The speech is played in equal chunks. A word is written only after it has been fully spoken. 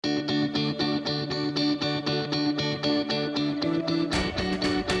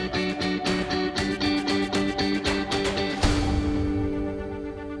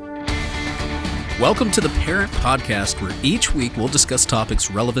Welcome to the Parent Podcast, where each week we'll discuss topics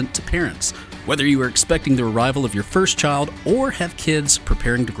relevant to parents. Whether you are expecting the arrival of your first child or have kids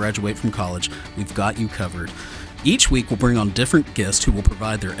preparing to graduate from college, we've got you covered. Each week we'll bring on different guests who will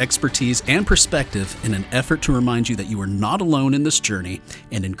provide their expertise and perspective in an effort to remind you that you are not alone in this journey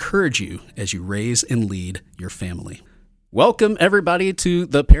and encourage you as you raise and lead your family. Welcome, everybody, to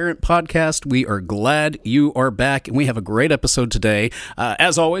the Parent Podcast. We are glad you are back, and we have a great episode today.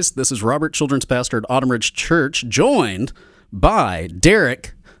 As always, this is Robert, children's pastor at Autumn Ridge Church, joined by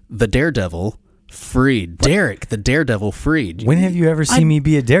Derek, the Daredevil Freed. Derek, the Daredevil Freed. When have you ever seen me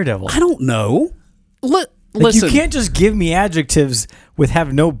be a daredevil? I don't know. Listen. You can't just give me adjectives with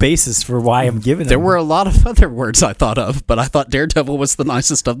have no basis for why I'm giving them. There were a lot of other words I thought of, but I thought Daredevil was the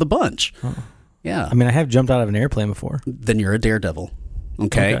nicest of the bunch. Oh. Yeah. I mean, I have jumped out of an airplane before. Then you're a daredevil.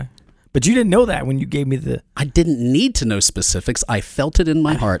 Okay. But you didn't know that when you gave me the... I didn't need to know specifics. I felt it in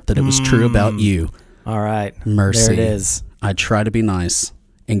my heart that it was true about you. All right. Mercy. There it is. I try to be nice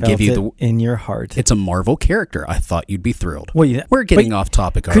and Felt give you the... in your heart. It's a Marvel character. I thought you'd be thrilled. Well, We're getting off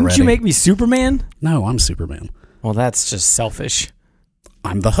topic already. Couldn't you make me Superman? No, I'm Superman. Well, that's just selfish.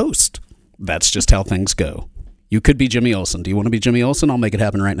 I'm the host. That's just how things go. You could be Jimmy Olsen. Do you want to be Jimmy Olsen? I'll make it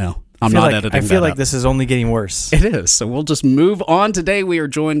happen right now. I'm not editing that. I feel like this is only getting worse. It is. So we'll just move on. Today we are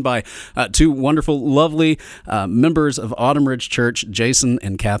joined by two wonderful, lovely members of Autumn Ridge Church, Jason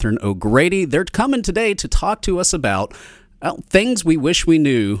and Catherine O'Grady. They're coming today to talk to us about things we wish we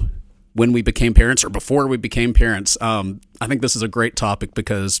knew when we became parents or before we became parents. I think this is a great topic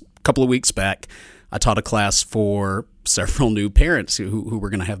because a couple of weeks back, I taught a class for several new parents who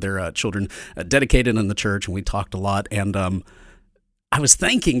were going to have their children dedicated in the church, and we talked a lot. And I was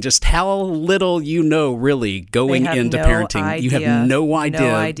thinking just how little you know really going into parenting. You have no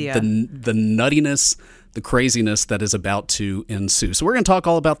idea. The nuttiness, the craziness that is about to ensue. So we're going to talk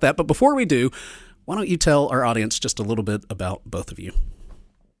all about that. But before we do, why don't you tell our audience just a little bit about both of you?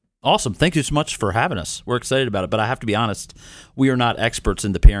 Awesome. Thank you so much for having us. We're excited about it. But I have to be honest, we are not experts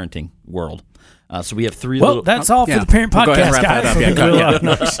in the parenting world. So we have three little... Well, that's all for the Parent Podcast, guys.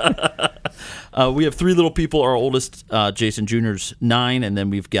 We have three little people. Our oldest, Jason Jr.'s 9, and then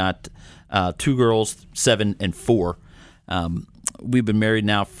we've got two girls, 7 and 4. We've been married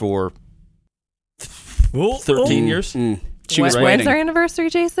now for 13 years. She was waiting. When's our anniversary,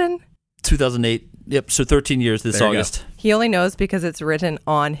 Jason? 2008. Yep, so 13 years this August. He only knows because it's written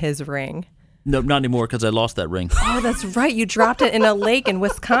on his ring. No, not anymore because I lost that ring. Oh, that's right. You dropped it in a lake in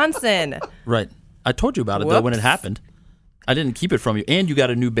Wisconsin. Right. I told you about it, though, when it happened. I didn't keep it from you. And you got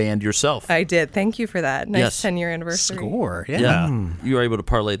a new band yourself. I did. Thank you for that. Nice 10-year anniversary. Score, yeah. You were able to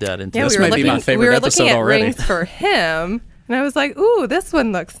parlay that into this. Might be my favorite episode already. We were looking at rings for him, and I was like, ooh, this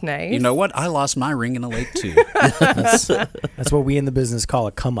one looks nice. You know what? I lost my ring in a lake, too. That's what we in the business call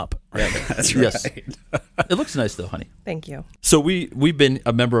a come-up. Right. That's right. Yes. It looks nice, though, honey. Thank you. So we've been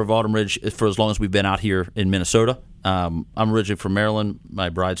a member of Autumn Ridge for as long as we've been out here in Minnesota. I'm originally from Maryland. My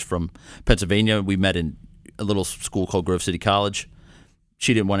bride's from Pennsylvania. We met in a little school called Grove City College.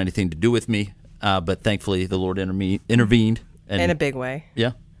 She didn't want anything to do with me, but thankfully the Lord intervened. In a big way.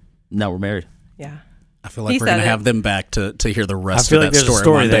 Yeah. Now we're married. Yeah. I feel like we're going to have them back to hear the rest of that story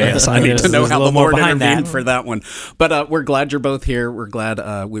one one day. Yes, I need to know how the Lord intervened that. for that one. But we're glad you're both here. We're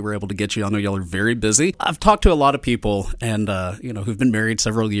glad we were able to get you. I know y'all are very busy. I've talked to a lot of people and who've been married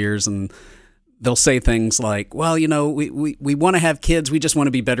several years, and they'll say things like, well, we want to have kids. We just want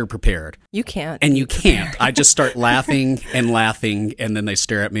to be better prepared. You can't. And you can't. I just start laughing, and then they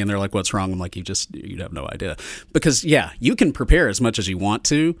stare at me and they're like, what's wrong? I'm like, you have no idea. Because, you can prepare as much as you want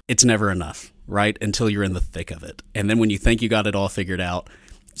to. It's never enough, right? Until you're in the thick of it. And then when you think you got it all figured out,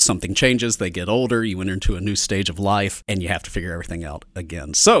 something changes, they get older, you enter into a new stage of life, and you have to figure everything out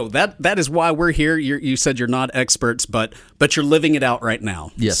again. So that is why we're here. You said you're not experts, but you're living it out right now.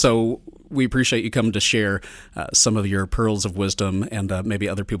 Yes. So we appreciate you coming to share some of your pearls of wisdom, and maybe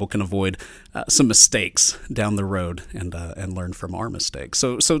other people can avoid some mistakes down the road and learn from our mistakes.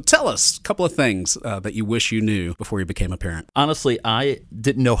 So tell us a couple of things that you wish you knew before you became a parent. Honestly, I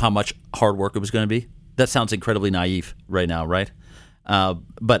didn't know how much hard work it was going to be. That sounds incredibly naive right now, right?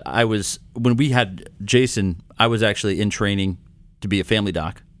 But when we had Jason, I was actually in training to be a family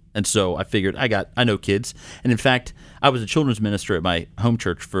doc. And so I figured I know kids. And in fact, I was a children's minister at my home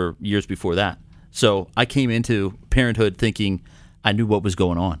church for years before that. So I came into parenthood thinking I knew what was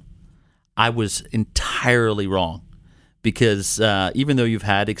going on. I was entirely wrong because even though you've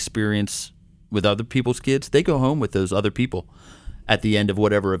had experience with other people's kids, they go home with those other people at the end of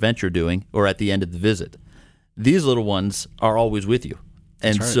whatever event you're doing or at the end of the visit. These little ones are always with you.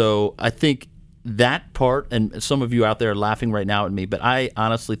 And right. So I think that part, and some of you out there are laughing right now at me, but I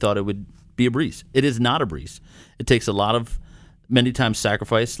honestly thought it would be a breeze. It is not a breeze. It takes many times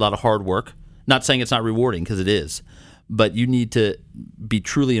sacrifice, a lot of hard work. Not saying it's not rewarding, because it is, but you need to be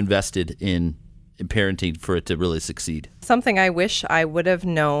truly invested in parenting for it to really succeed. Something I wish I would have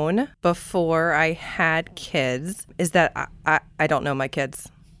known before I had kids is that I don't know my kids.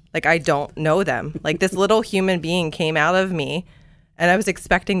 Like, I don't know them. Like, this little human being came out of me, and I was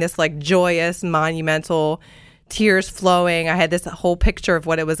expecting this, like, joyous, monumental, tears flowing. I had this whole picture of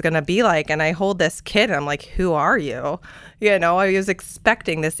what it was going to be like, and I hold this kid, and I'm like, who are you? You know, I was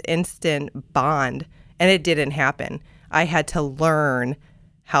expecting this instant bond, and it didn't happen. I had to learn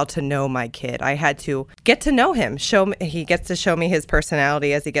how to know my kid. I had to get to know him. He gets to show me his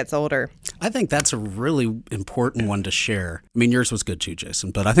personality as he gets older. I think that's a really important one to share. I mean, yours was good too,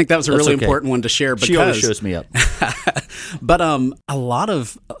 Jason, but I think that was a really important one to share because she always shows me up. But a lot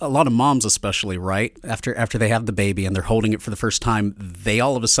of moms, especially, right, after they have the baby and they're holding it for the first time, they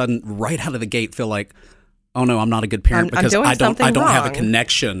all of a sudden, right out of the gate, feel like, oh no, I'm not a good parent because I don't have a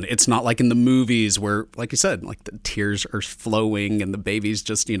connection. It's not like in the movies where, like you said, like the tears are flowing and the baby's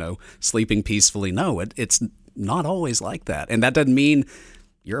just, sleeping peacefully. No, it's not always like that. And that doesn't mean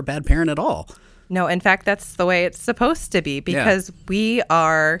you're a bad parent at all. No, in fact, that's the way it's supposed to be, because we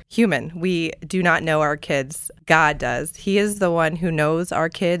are human. We do not know our kids. God does. He is the one who knows our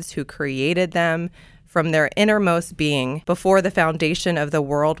kids, who created them from their innermost being. Before the foundation of the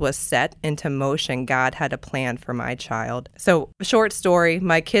world was set into motion, God had a plan for my child. So, short story,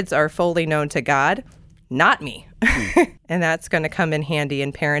 my kids are fully known to God, not me. And that's going to come in handy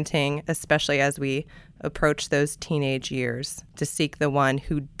in parenting, especially as we approach those teenage years, to seek the one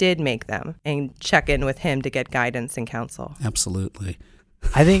who did make them and check in with him to get guidance and counsel. Absolutely.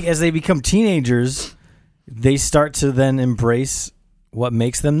 I think as they become teenagers, they start to then embrace what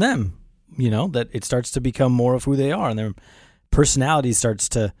makes them them. That it starts to become more of who they are, and their personality starts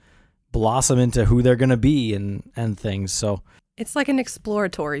to blossom into who they're going to be and things. So it's like an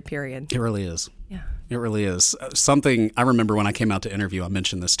exploratory period. It really is. Yeah. It really is. Something I remember when I came out to interview, I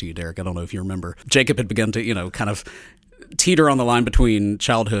mentioned this to you, Derek. I don't know if you remember. Jacob had begun to, kind of teeter on the line between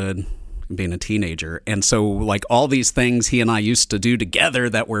childhood and being a teenager. And so, like, all these things he and I used to do together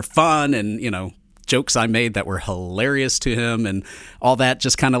that were fun and, jokes I made that were hilarious to him and all that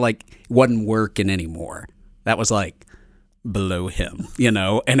just kind of like wasn't working anymore. That was like below him,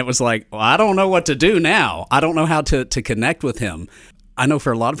 and it was like, well, I don't know what to do now. I don't know how to connect with him. I know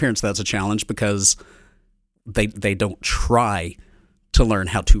for a lot of parents that's a challenge because they don't try to learn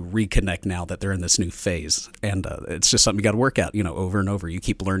how to reconnect now that they're in this new phase. And it's just something you got to work out, over and over. You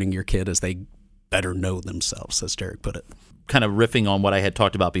keep learning your kid as they better know themselves, as Derek put it. Kind of riffing on what I had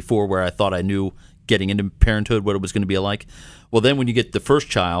talked about before, where I thought I knew getting into parenthood what it was going to be like. Well, then when you get the first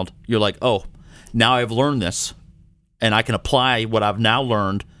child, you're like, oh, now I've learned this, and I can apply what I've now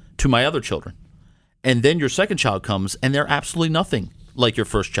learned to my other children. And then your second child comes, and they're absolutely nothing like your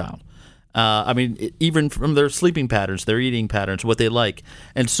first child. Even from their sleeping patterns, their eating patterns, what they like.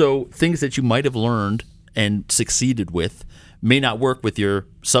 And so things that you might have learned and succeeded with may not work with your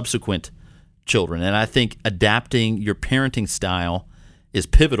subsequent children. And I think adapting your parenting style is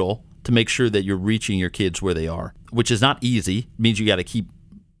pivotal to make sure that you're reaching your kids where they are, which is not easy. It means you got to keep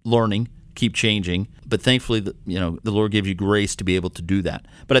learning, keep changing. But thankfully, the Lord gives you grace to be able to do that.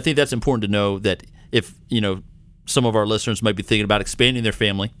 But I think that's important to know that if, some of our listeners might be thinking about expanding their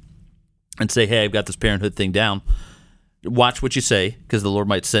family and say, hey, I've got this parenthood thing down, watch what you say, because the Lord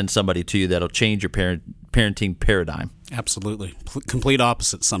might send somebody to you that'll change your parenting paradigm. Absolutely. Complete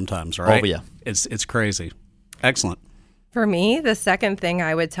opposites sometimes, right? Oh, yeah. It's crazy. Excellent. For me, the second thing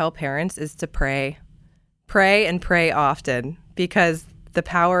I would tell parents is to pray. Pray and pray often, because the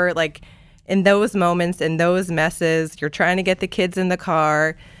power, like in those moments, in those messes, you're trying to get the kids in the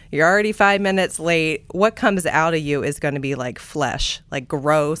car, you're already 5 minutes late. What comes out of you is going to be like flesh, like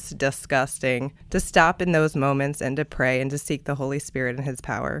gross, disgusting. To stop in those moments and to pray and to seek the Holy Spirit and his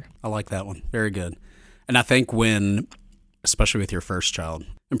power. I like that one. Very good. And I think especially with your first child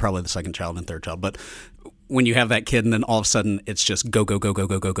and probably the second child and third child, but when you have that kid and then all of a sudden it's just go, go, go, go,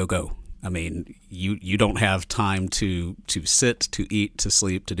 go, go, go, go. I mean, you don't have time to sit, to eat, to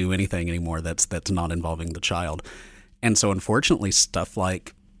sleep, to do anything anymore that's not involving the child. And so unfortunately, stuff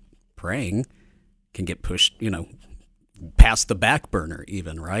like praying can get pushed, past the back burner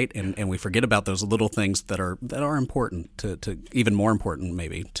even, right? And we forget about those little things that are important to even more important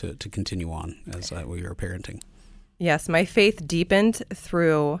maybe to continue on as we are parenting. Yes, my faith deepened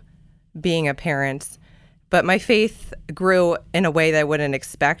through being a parent, but my faith grew in a way that I wouldn't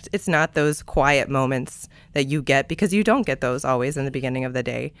expect. It's not those quiet moments that you get, because you don't get those always in the beginning of the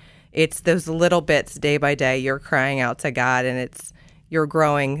day. It's those little bits day by day you're crying out to God, and you're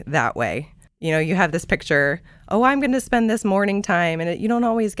growing that way. You have this picture, oh, I'm going to spend this morning time, and you don't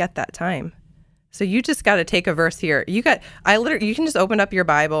always get that time. So you just got to take a verse here. You can just open up your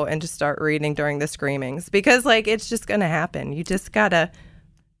Bible and just start reading during the screamings, because it's just going to happen. You just got to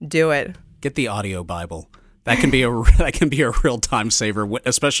do it. Get the audio Bible. That can be a real time saver,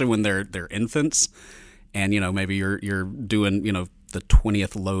 especially when they're infants, and maybe you're doing the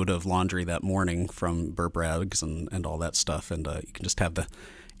 20th load of laundry that morning from burp rags and all that stuff, and you can just have the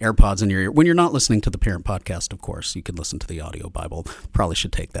AirPods in your ear. When you're not listening to the Parent Podcast, of course, you can listen to the audio Bible. Probably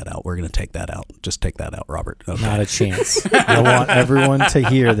should take that out. We're going to take that out. Just take that out, Robert. Okay. Not a chance. I want everyone to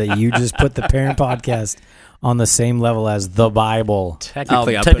hear that you just put the Parent Podcast on the same level as the Bible.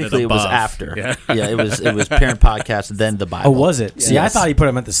 Technically, it was after. Yeah, it was Parent Podcast, then the Bible. Oh, was it? See, I thought he put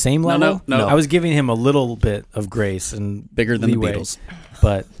him at the same level. No. I was giving him a little bit of grace and bigger than leeway, the Beatles,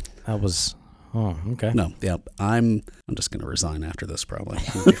 but that was. Oh, okay. No, yeah, I'm just going to resign after this, probably.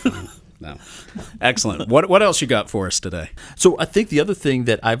 It'll be fine. No, excellent. What else you got for us today? So I think the other thing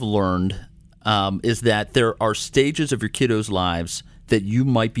that I've learned is that there are stages of your kiddos' lives that you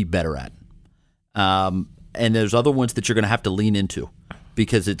might be better at, and there's other ones that you're going to have to lean into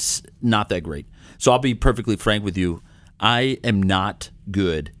because it's not that great. So I'll be perfectly frank with you. I am not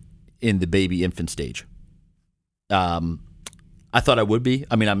good in the baby infant stage. I thought I would be.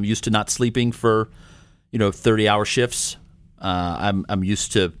 I mean, I'm used to not sleeping for, 30-hour shifts. I'm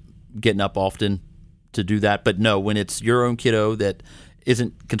used to getting up often to do that. But no, when it's your own kiddo that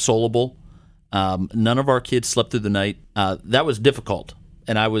isn't consolable, none of our kids slept through the night. That was difficult,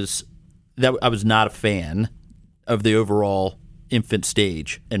 and I was not a fan of the overall infant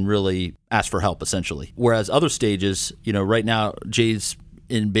stage and really asked for help essentially. Whereas other stages, right now Jay's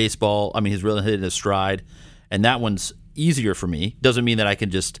in baseball. I mean, he's really hitting his stride, and that one's easier for me. Doesn't mean that I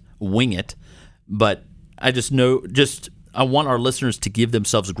can just wing it, but I just know, I want our listeners to give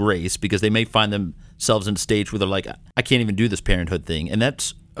themselves grace because they may find themselves in a stage where they're like, I can't even do this parenthood thing. And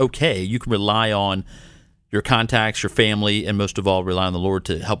that's okay. You can rely on your contacts, your family, and most of all, rely on the Lord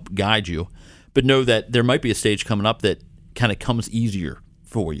to help guide you. But know that there might be a stage coming up that kind of comes easier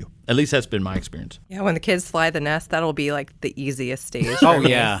for you. At least that's been my experience. Yeah, when the kids fly the nest, that'll be like the easiest stage. Oh,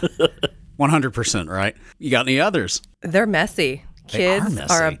 yeah. 100%, right? You got any others? They're messy. Kids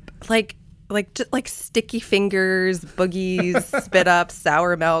are like sticky fingers, boogies, spit up,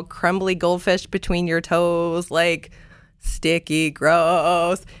 sour milk, crumbly goldfish between your toes, like sticky,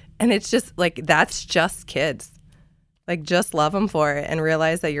 gross. And it's just that's just kids. Just love them for it and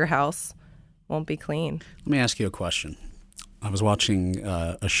realize that your house won't be clean. Let me ask you a question. I was watching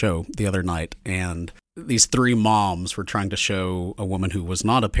a show the other night, and these three moms were trying to show a woman who was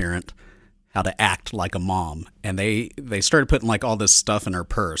not a parent how to act like a mom, and they started putting all this stuff in her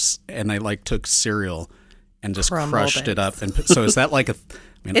purse, and they took cereal and just crushed it up. And so is that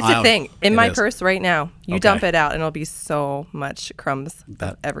it's a thing in my purse right now. You dump it out, and it'll be so much crumbs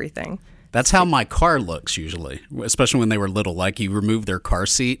of everything. That's how my car looks usually, especially when they were little. You remove their car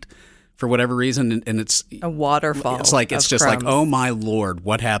seat for whatever reason, and it's a waterfall. It's just crumbs. oh my Lord,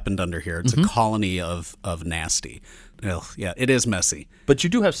 what happened under here? It's a colony of nasty. Ugh, yeah, it is messy. But you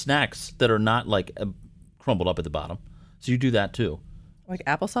do have snacks that are not crumbled up at the bottom, so you do that too. Like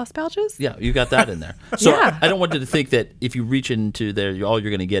applesauce pouches? Yeah, you got that in there. So yeah. I don't want you to think that if you reach into there, all you're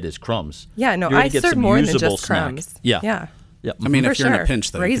going to get is crumbs. Yeah, no, I serve more than just crumbs. Snack. Yeah. Yeah. I mean, For if you're in sure. a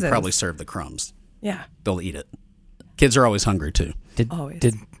pinch, though, Raisins. you could probably serve the crumbs. Yeah. They'll eat it. Kids are always hungry, too. Always.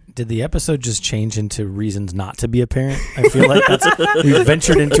 Did the episode just change into reasons not to be a parent? I feel like we've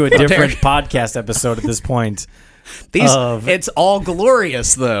ventured into a different podcast episode at this point. It's all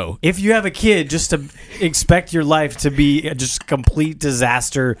glorious, though. If you have a kid, just to expect your life to be just a complete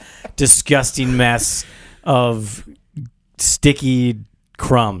disaster, disgusting mess of sticky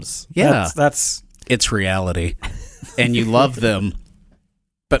crumbs. Yeah. That's it's reality. And you love them,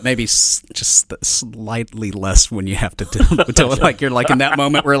 but maybe just slightly less when you have to do it. You're in that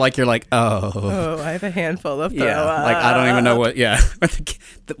moment where you're oh, I have a handful of throw up. I don't even know what. Yeah,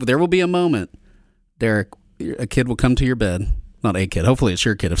 there will be a moment, Derek. A kid will come to your bed. Not a kid. Hopefully it's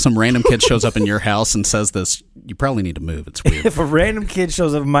your kid. If some random kid shows up in your house and says this, you probably need to move. It's weird. If a random kid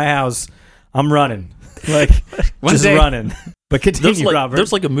shows up in my house, I'm running. Running. But continue, Robert.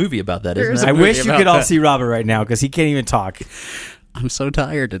 There's a movie about that, isn't I there? wish you could all see Robert right now because he can't even talk. I'm so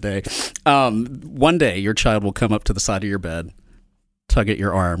tired today. One day your child will come up to the side of your bed, tug at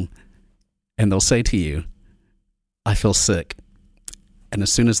your arm, and they'll say to you, I feel sick. And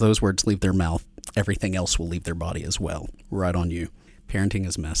as soon as those words leave their mouth, everything else will leave their body as well. Right on you. Parenting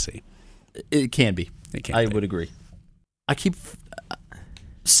is messy. It can be. I would agree. I keep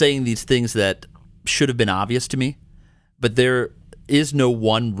saying these things that should have been obvious to me, but there is no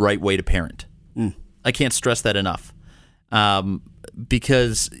one right way to parent. I can't stress that enough,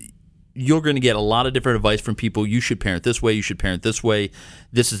 because you're going to get a lot of different advice from people. You should parent this way. You should parent this way.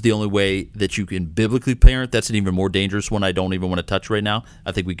 This is the only way that you can biblically parent. That's an even more dangerous one I don't even want to touch right now.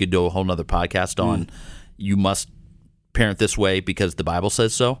 I think we could do a whole nother podcast on you must parent this way because the Bible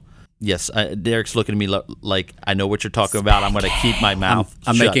says so. Yes, Derek's looking at me like I know what you're talking about. I'm going to keep my mouth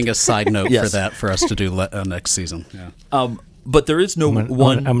I'm shut. making a side note Yes. for that for us to do next season. Yeah. But there is no I'm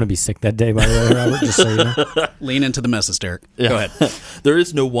one. going to be sick that day, by the way, Robert, just so you know. Lean into the messes, Derek. Yeah. Go ahead. There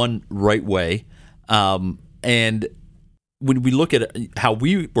is no one right way. And when we look at how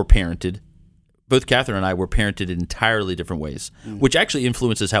we were parented, both Catherine and I were parented in entirely different ways, which actually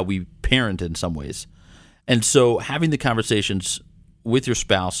influences how we parent in some ways. And so having the conversations with your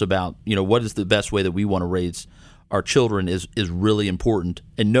spouse about, what is the best way that we want to raise our children is really important.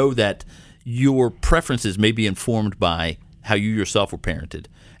 And know that your preferences may be informed by how you yourself were parented.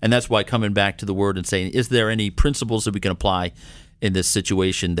 And that's why coming back to the Word and saying, is there any principles that we can apply in this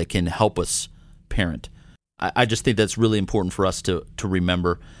situation that can help us parent? I just think that's really important for us to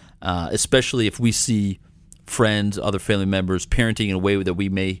remember, especially if we see friends, other family members parenting in a way that we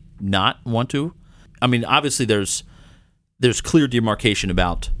may not want to. I mean, obviously there's clear demarcation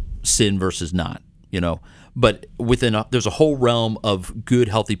about sin versus not, but there's a whole realm of good,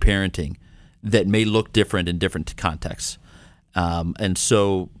 healthy parenting that may look different in different contexts. And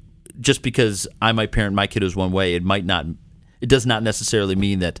so just because I might parent my kiddos one way, it does not necessarily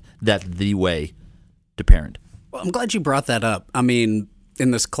mean that that's the way to parent. Well, I'm glad you brought that up. I mean,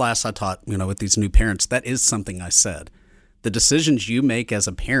 in this class I taught, with these new parents, that is something I said. The decisions you make as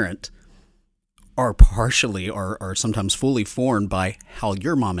a parent are partially or sometimes fully formed by how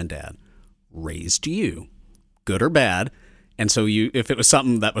your mom and dad raised you, good or bad. And so if it was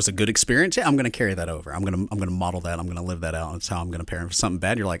something that was a good experience, I'm going to carry that over. I'm going to model that. I'm going to live that out. That's how I'm going to parent. If something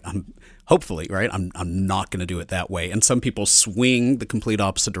bad, you're like, hopefully, right? I'm not going to do it that way. And some people swing the complete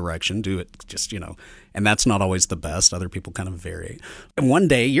opposite direction, do it just, and that's not always the best. Other people kind of vary. And one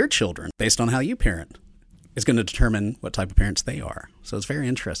day your children, based on how you parent, is going to determine what type of parents they are. So it's very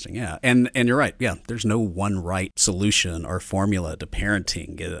interesting, yeah. And you're right, yeah. There's no one right solution or formula to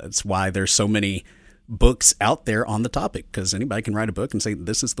parenting. It's why there's so many books out there on the topic, because anybody can write a book and say,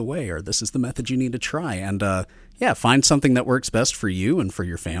 this is the way, or this is the method you need to try. And find something that works best for you and for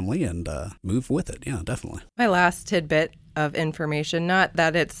your family and move with it. Yeah, definitely. My last tidbit of information, not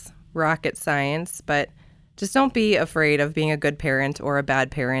that it's rocket science, but just don't be afraid of being a good parent or a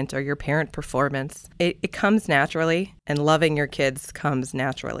bad parent or your parent performance. It comes naturally, and loving your kids comes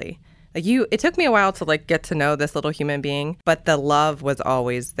naturally. It took me a while to get to know this little human being, but the love was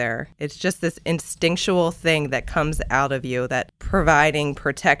always there. It's just this instinctual thing that comes out of you, that providing,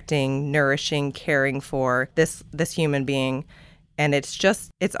 protecting, nourishing, caring for this human being. And it's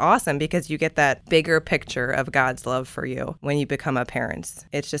awesome because you get that bigger picture of God's love for you when you become a parent.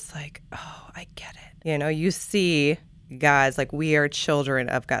 It's just like, oh, I get it. You see God's we are children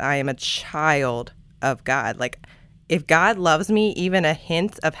of God. I am a child of God. If God loves me, even a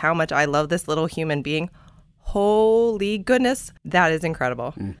hint of how much I love this little human being, holy goodness, that is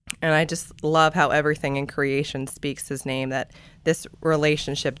incredible. And I just love how everything in creation speaks his name, that this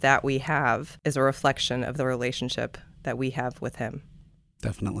relationship that we have is a reflection of the relationship that we have with him.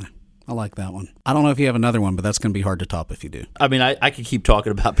 Definitely. I like that one. I don't know if you have another one, but that's going to be hard to top if you do. I mean, I could keep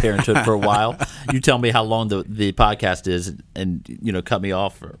talking about parenthood for a while. You tell me how long the podcast is and cut me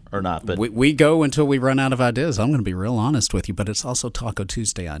off or not. But we go until we run out of ideas. I'm going to be real honest with you, but it's also Taco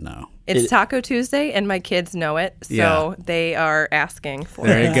Tuesday, I know. It's Taco Tuesday, and my kids know it, so they are asking for it.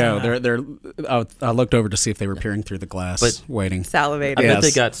 There you go. They're. I looked over to see if they were peering through the glass, waiting. Salivating. I bet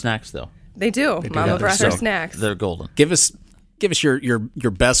they got snacks, though. They do. Mama brought her snacks. They're golden. Give us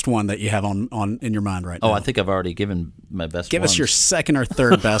your best one that you have on in your mind right now. Oh, I think I've already given my best. Give us your second or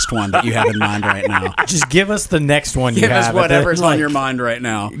third best one that you have in mind right now. Just give us the next one you Give have. us whatever's on your mind right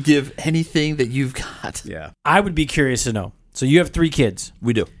now. Give anything that you've got. Yeah. I would be curious to know. So you have 3 kids.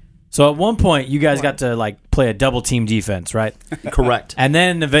 We do. So at one point, you guys got to play a double team defense, right? Correct. And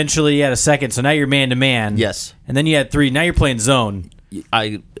then eventually you had a second, so now you're man to man. Yes. And then you had 3. Now you're playing zone.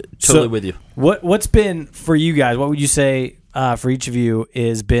 I totally with you. What's been for you guys? What would you say for each of you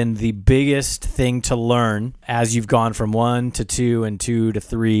has been the biggest thing to learn as you've gone from 1 to 2 and 2 to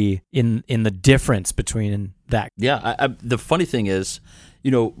 3 in the difference between that? Yeah. The funny thing is,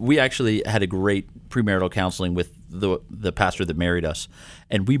 we actually had a great premarital counseling with the pastor that married us,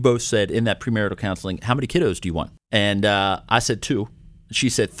 and we both said in that premarital counseling, how many kiddos do you want? And I said 2. She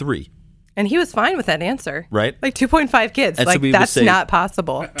said 3. And he was fine with that answer. Right. 2.5 kids. And so we would that's say not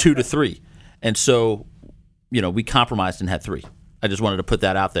possible. 2 to 3. And so, we compromised and had 3. I just wanted to put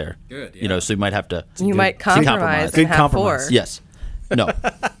that out there. Good, You know, so you might have to. You might compromise Good and have compromise. 4. Yes. No.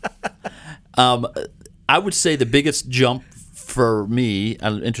 I would say the biggest jump for me,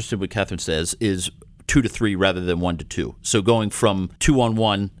 I'm interested in what Catherine says, is 2 to 3 rather than 1 to 2. So going from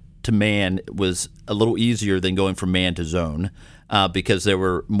 2-on-1 to man was a little easier than going from man to zone because there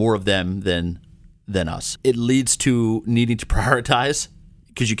were more of them than us. It leads to needing to prioritize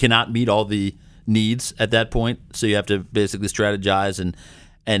because you cannot meet all the needs at that point. So you have to basically strategize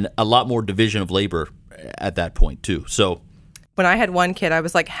and a lot more division of labor at that point too. So when I had one kid, I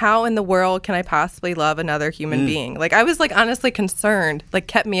was like, how in the world can I possibly love another human being? Like, I was like honestly concerned, like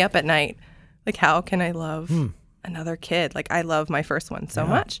kept me up at night. Like, how can I love another kid? Like, I love my first one so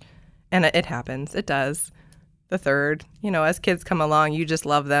much. And it happens. It does. The third, as kids come along, you just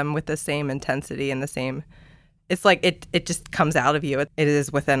love them with the same intensity and the same. It's like it just comes out of you. It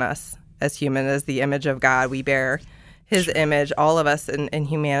is within us as human, as the image of God. We bear his image, all of us in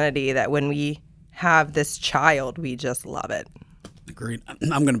humanity, that when we have this child, we just love it. Agreed.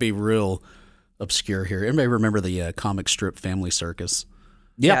 I'm going to be real obscure here. Anybody remember the comic strip Family Circus?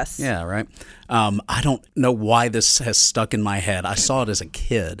 Yep. Yes. Yeah, right. I don't know why this has stuck in my head. I saw it as a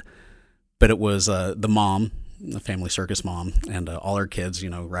kid, but it was the mom, the Family Circus mom, and all her kids,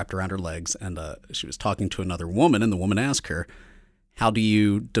 wrapped around her legs. And she was talking to another woman, and the woman asked her, how do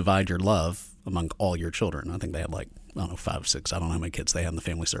you divide your love among all your children? I think they had 5, 6. I don't know how many kids they had in the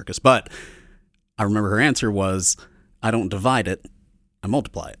Family Circus. But I remember her answer was, I don't divide it, I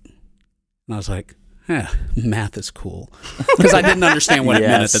multiply it. And I was like, math is cool. Because I didn't understand what it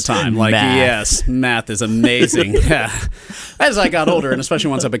meant at the time. Yes, math is amazing. As I got older, and especially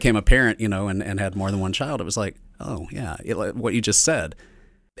once I became a parent, and had more than one child, it was like, oh, yeah, what you just said.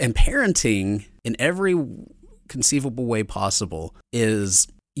 And parenting in every conceivable way possible is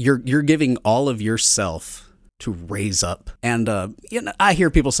you're giving all of yourself to raise up. And I hear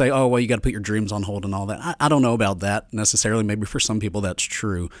people say, oh, well, you got to put your dreams on hold and all that. I don't know about that necessarily. Maybe for some people that's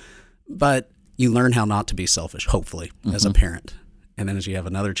true. But you learn how not to be selfish, hopefully, as a parent. And then as you have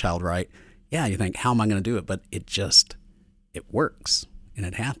another child, right, you think, how am I going to do it? But it works and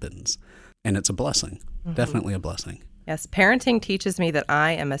it happens. And it's a blessing, definitely a blessing. Yes, parenting teaches me that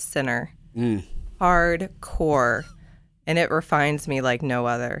I am a sinner, hardcore, and it refines me like no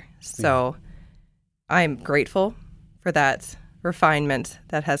other. So I'm grateful for that refinement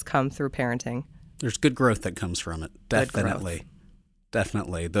that has come through parenting. There's good growth that comes from it, definitely.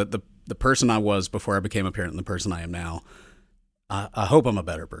 Definitely. The person I was before I became a parent and the person I am now, I hope I'm a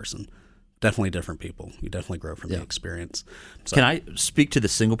better person. Definitely different people. You definitely grow from the experience. So, can I speak to the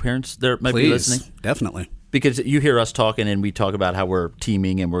single parents that might be listening? Definitely. Because you hear us talking and we talk about how we're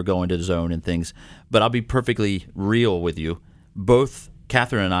teaming and we're going to the zone and things. But I'll be perfectly real with you. Both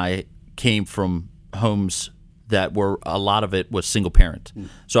Catherine and I came from homes that were, a lot of it was single parent.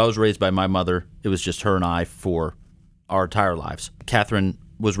 So I was raised by my mother. It was just her and I for our entire lives. Catherine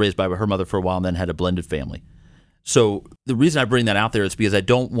was raised by her mother for a while and then had a blended family. So the reason I bring that out there is because I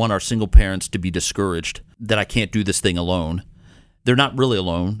don't want our single parents to be discouraged that I can't do this thing alone. They're not really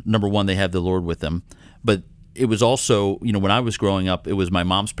alone. Number one, they have the Lord with them. But it was also, when I was growing up, it was my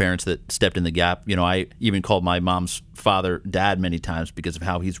mom's parents that stepped in the gap. I even called my mom's father Dad many times because of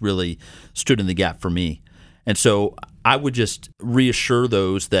how he's really stood in the gap for me. And so I would just reassure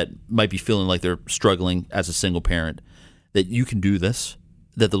those that might be feeling like they're struggling as a single parent that you can do this,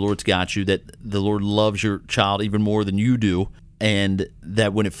 that the Lord's got you, that the Lord loves your child even more than you do, and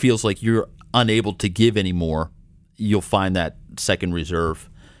that when it feels like you're unable to give anymore, you'll find that second reserve,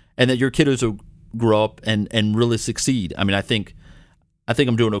 and that your kiddos will grow up and really succeed. I mean, I think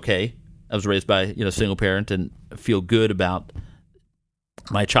I'm doing okay. I was raised by a single parent and feel good about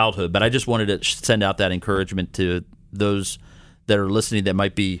my childhood, but I just wanted to send out that encouragement to those that are listening that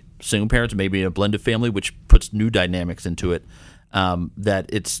might be single parents, maybe in a blended family, which puts new dynamics into it, that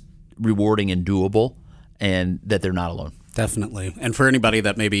it's rewarding and doable, and that they're not alone. Definitely. And for anybody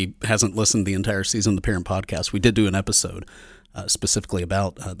that maybe hasn't listened the entire season of the Parent Podcast, we did do an episode specifically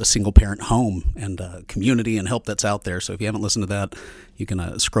about the single-parent home and community and help that's out there. So if you haven't listened to that, you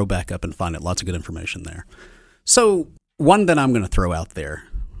can scroll back up and find it. Lots of good information there. So one that I'm going to throw out there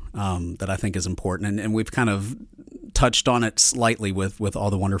that I think is important, and we've kind of touched on it slightly with all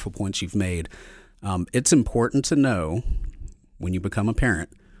the wonderful points you've made. It's important to know when you become a parent,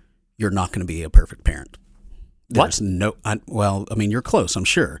 you're not going to be a perfect parent. There's you're close, I'm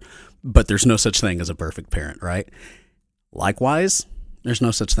sure, but there's no such thing as a perfect parent, right? Likewise, there's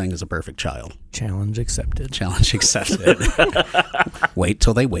no such thing as a perfect child. Challenge accepted. Challenge accepted. Wait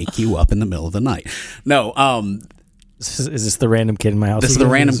till they wake you up in the middle of the night. No, is this the random kid in my house? This is the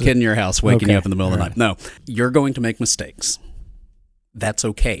random kid in your house waking you up in the middle of the night. No, you're going to make mistakes. that's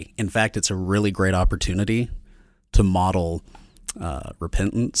okay. In fact, it's a really great opportunity to model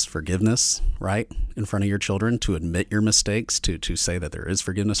repentance, forgiveness, right, in front of your children, to admit your mistakes, to say that there is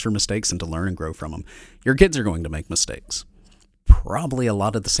forgiveness for mistakes, and to learn and grow from them. Your kids are going to make mistakes. Probably a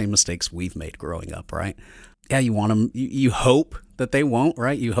lot of the same mistakes we've made growing up, right? Yeah, you want them, you hope that they won't,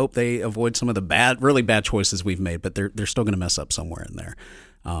 right? You hope they avoid some of the really bad choices we've made, but they're still going to mess up somewhere in there.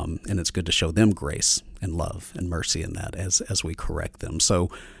 And it's good to show them grace and love and mercy in that as we correct them. So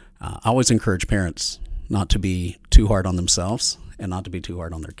I always encourage parents not to be too hard on themselves and not to be too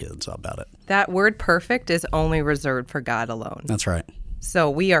hard on their kids about it. That word perfect is only reserved for God alone. That's right. So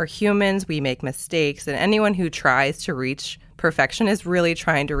we are humans, we make mistakes, and anyone who tries to reach perfection is really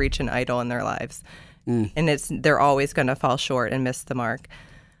trying to reach an idol in their lives. And they're always going to fall short and miss the mark.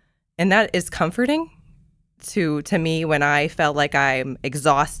 And that is comforting to me. When I felt like I'm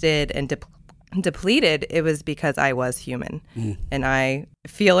exhausted and depleted, it was because I was human. And I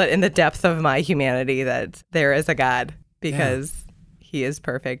feel it in the depth of my humanity that there is a God, because he is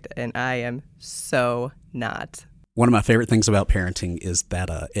perfect and I am so not. One of my favorite things about parenting is that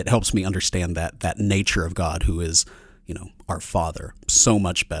it helps me understand that nature of God, who is, our Father, so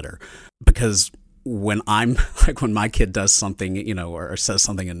much better. Because when I'm like, when my kid does something, or says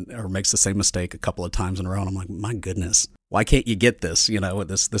something or makes the same mistake a couple of times in a row, and I'm like, my goodness, why can't you get this?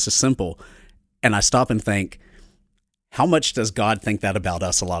 This is simple. And I stop and think, how much does God think that about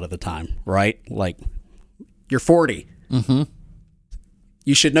us a lot of the time, right? Like, you're 40. Mm-hmm.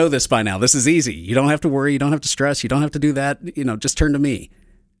 You should know this by now. This is easy. You don't have to worry. You don't have to stress. You don't have to do that. Just turn to me.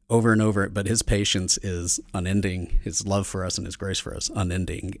 Over and over. But his patience is unending. His love for us and his grace for us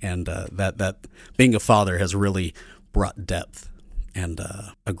unending. And that being a father has really brought depth and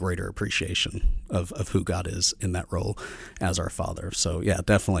a greater appreciation of who God is in that role as our Father. So yeah,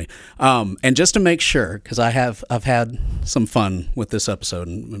 definitely. And just to make sure, because I've had some fun with this episode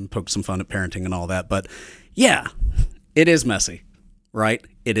and poked some fun at parenting and all that, but yeah, it is messy, right?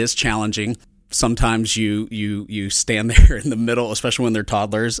 It is challenging. Sometimes you stand there in the middle, especially when they're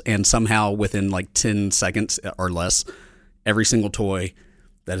toddlers, and somehow within like 10 seconds or less, every single toy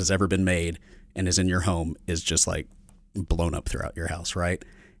that has ever been made and is in your home is just like blown up throughout your house, right?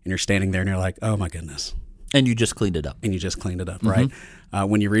 And you're standing there and you're like, oh my goodness. And you just cleaned it up. Right?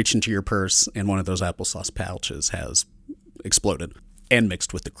 When you reach into your purse and one of those applesauce pouches has exploded and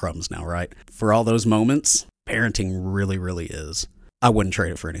mixed with the crumbs now, right? For all those moments, parenting really, really is. I wouldn't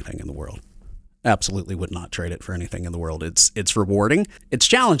trade it for anything in the world. Absolutely would not trade it for anything in the world. It's rewarding. It's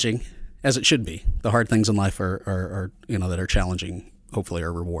challenging, as it should be. The hard things in life are that are challenging, hopefully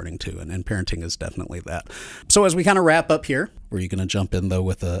are rewarding too. And parenting is definitely that. So as we kind of wrap up here, were you going to jump in though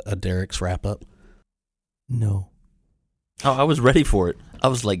with a Derek's wrap up? No. Oh, I was ready for it. I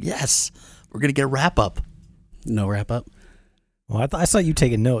was like, yes, we're going to get a wrap up. No wrap up? Well, I saw you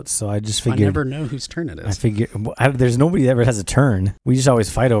taking notes, so I just figured. I never know whose turn it is. I figured there's nobody that ever has a turn. We just always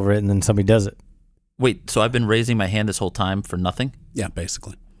fight over it, and then somebody does it. Wait, so I've been raising my hand this whole time for nothing? Yeah,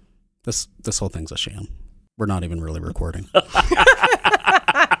 basically. This whole thing's a sham. We're not even really recording.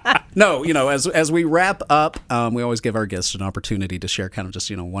 No, as we wrap up, we always give our guests an opportunity to share kind of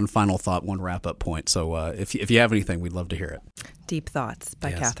just, one final thought, one wrap-up point. So if you have anything, we'd love to hear it. Deep Thoughts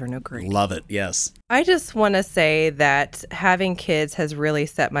by Catherine O'Grady. Love it, yes. I just want to say that having kids has really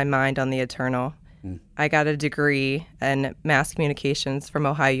set my mind on the eternal. I got a degree in mass communications from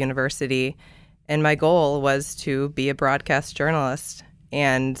Ohio University, and my goal was to be a broadcast journalist.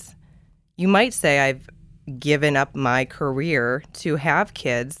 And you might say I've given up my career to have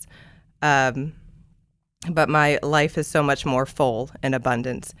kids, but my life is so much more full and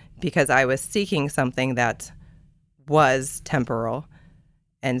abundant because I was seeking something that was temporal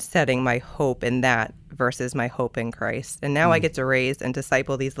and setting my hope in that versus my hope in Christ. And now I get to raise and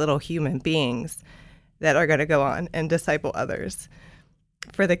disciple these little human beings that are going to go on and disciple others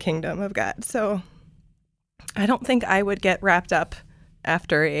for the kingdom of God. So I don't think I would get wrapped up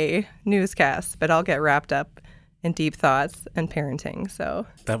after a newscast, but I'll get wrapped up in deep thoughts and parenting. So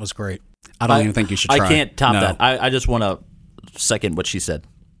that was great. I don't even think you should try. I can't top that. I just want to second what she said.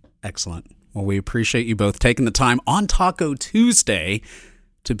 Excellent. Well, we appreciate you both taking the time on Taco Tuesday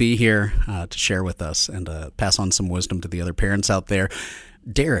to be here to share with us and pass on some wisdom to the other parents out there.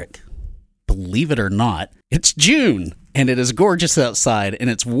 Derek, believe it or not, it's June and it is gorgeous outside and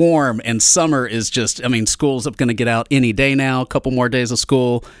it's warm and summer is just, school's going to get out any day now, a couple more days of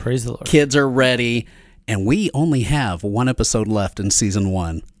school. Praise the Lord. Kids are ready. And we only have one episode left in season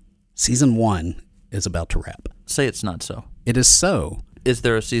 1. Season 1 is about to wrap. Say it's not so. It is so. Is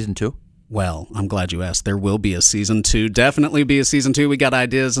there a season 2? Well, I'm glad you asked. There will be a season 2. Definitely be a season 2. We got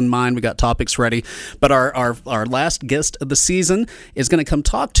ideas in mind. We got topics ready. But our last guest of the season is going to come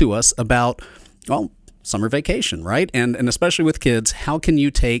talk to us about, well, summer vacation, right? And especially with kids, how can you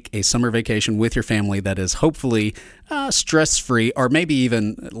take a summer vacation with your family that is hopefully stress-free, or maybe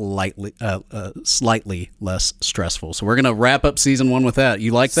even slightly less stressful? So we're going to wrap up season 1 with that.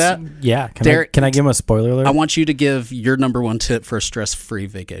 You like that? Yeah. Can I give him a spoiler alert? I want you to give your number 1 tip for a stress-free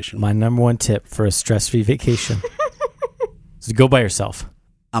vacation. My number 1 tip for a stress-free vacation is to go by yourself.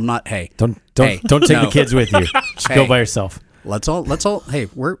 I'm not. Hey, don't take the kids with you. Just go by yourself. Let's all. Hey,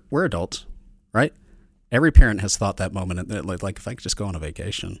 we're adults, right? Every parent has thought that moment, like if I could just go on a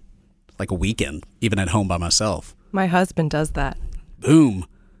vacation, like a weekend, even at home by myself. My husband does that. Boom.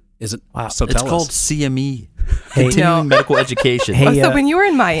 Is it? Wow. So It's tell called us. CME, Hey, continuing medical education. Hey, So when you were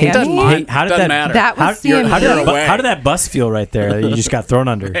in Miami, It doesn't mind. how did Doesn't that- matter. that was You're- CME. away. How did that bus feel right there that you just got thrown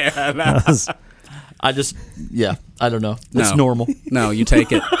under? That was- I don't know. It's No. normal. No, you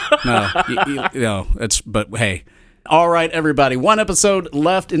take it. No, it's. But hey. All right, everybody. 1 episode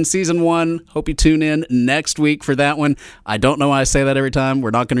left in season 1. Hope you tune in next week for that one. I don't know why I say that every time. We're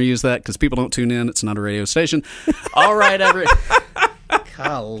not going to use that because people don't tune in. It's not a radio station. All right,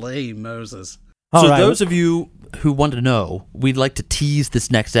 Golly, Moses. All So right. those of you who want to know, we'd like to tease this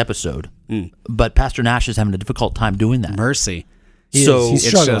next episode, but Pastor Nash is having a difficult time doing that. Mercy. So He's It's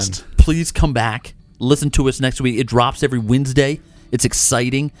struggling. just. please come back. Listen to us next week. It drops every Wednesday. It's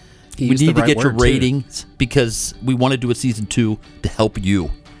exciting. He We used the need to right get your word, too. ratings because we want to do a season 2 to help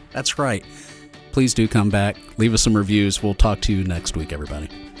you. That's right. Please do come back. Leave us some reviews. We'll talk to you next week, everybody.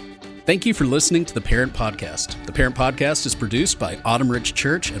 Thank you for listening to The Parent Podcast. The Parent Podcast is produced by Autumn Ridge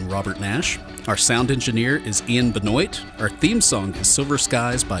Church and Robert Nash. Our sound engineer is Ian Benoit. Our theme song is Silver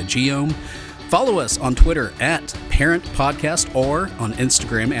Skies by Geome. Follow us on Twitter at Parent Podcast or on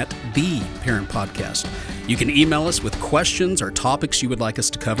Instagram at The Parent Podcast. You can email us with questions or topics you would like us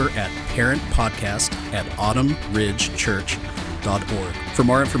to cover at parentpodcast@autumnridgechurch.org. For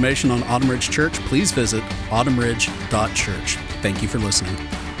more information on Autumn Ridge Church, please visit autumnridge.church. Thank you for listening.